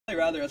I'd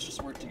rather us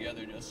just work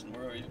together, Justin.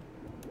 Where are you?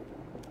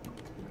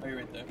 Oh, you're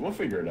right there. We'll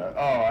figure it out.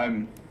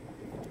 Oh,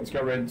 let's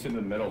go right into the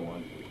middle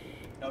one.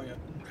 Oh, yeah.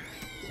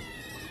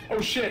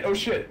 Oh, shit. Oh,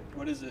 shit.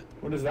 What is it?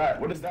 What is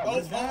that? What is that? Oh, what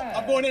is that?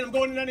 I'm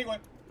going in anyway.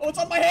 Oh, it's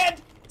on my head!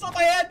 It's on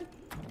my head!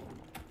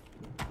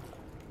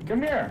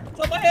 Come here. It's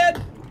on my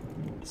head!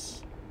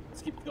 Let's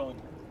keep going.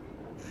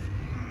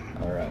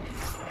 Alright.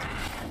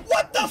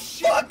 What the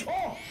fuck?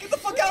 Oh. Get the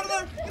fuck out of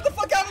there! Get the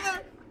fuck out of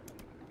there!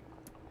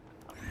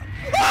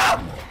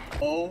 Ah!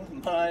 Oh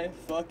my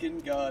fucking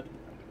god.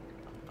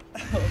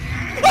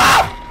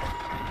 Ah!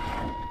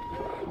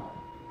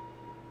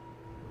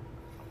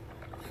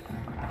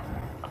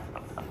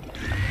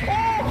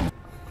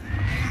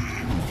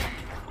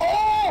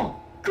 Oh!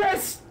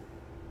 Chris!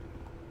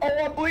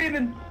 Oh, I'm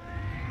bleeding!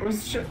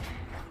 Where's the shit?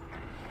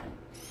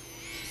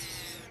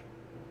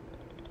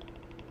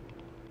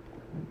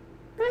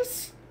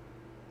 Chris!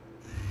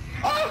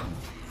 Ah!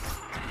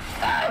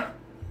 Ah!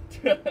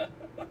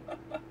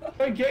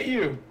 I get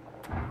you!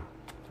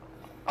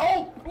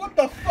 Oh! What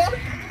the fuck?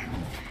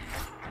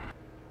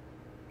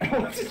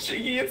 What's it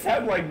shaking its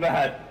head like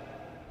that?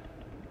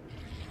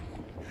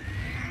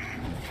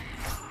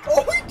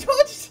 Oh, he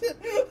touched it!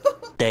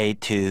 Day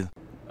 2.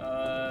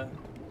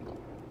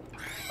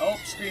 Oh,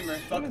 Screamer.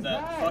 Fuck that.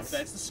 that? Fuck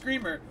that. It's the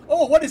Screamer.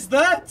 Oh, what is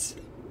that?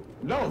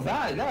 No,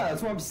 yeah,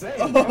 that's what I'm saying.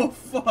 Oh,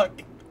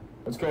 fuck.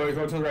 Let's go to the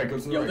right, go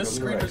to the right. Yo, this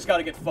Screamer's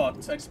gotta get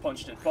fucked. I just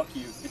punched it. Fuck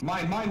you.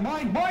 Mine!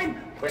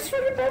 Where's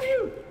right above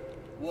you?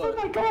 What?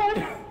 Oh my god!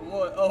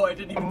 What? Oh, I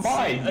didn't even see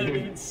Mine, it. I didn't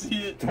dude. even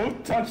see it.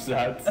 Don't touch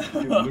that.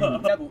 You Yeah,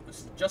 but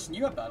Justin,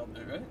 you have Battle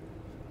Blade, right?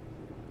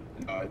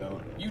 No, I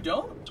don't. You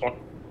don't?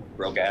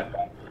 Real gap.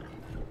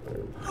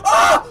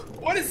 Ah!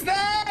 What is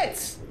that?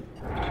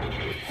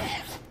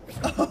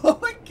 Oh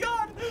my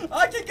god!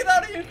 I can't get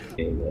out of here!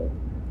 Hello.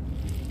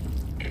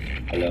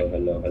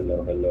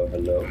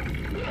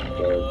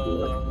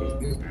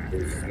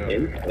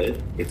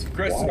 It's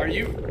Chris, are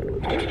you?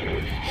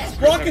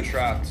 Rocket!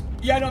 Trapped.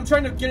 Yeah, no, I'm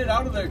trying to get it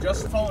out of there.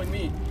 Justin following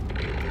me.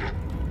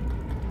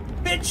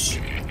 Bitch!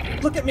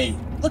 Look at me!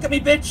 Look at me,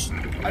 bitch!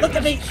 Look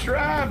at me!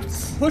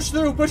 Trapped. Push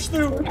through! Push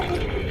through!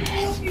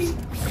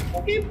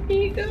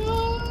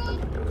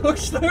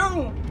 Push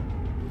through!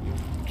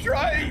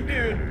 Trying,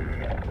 dude.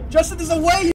 Justin, there's a way!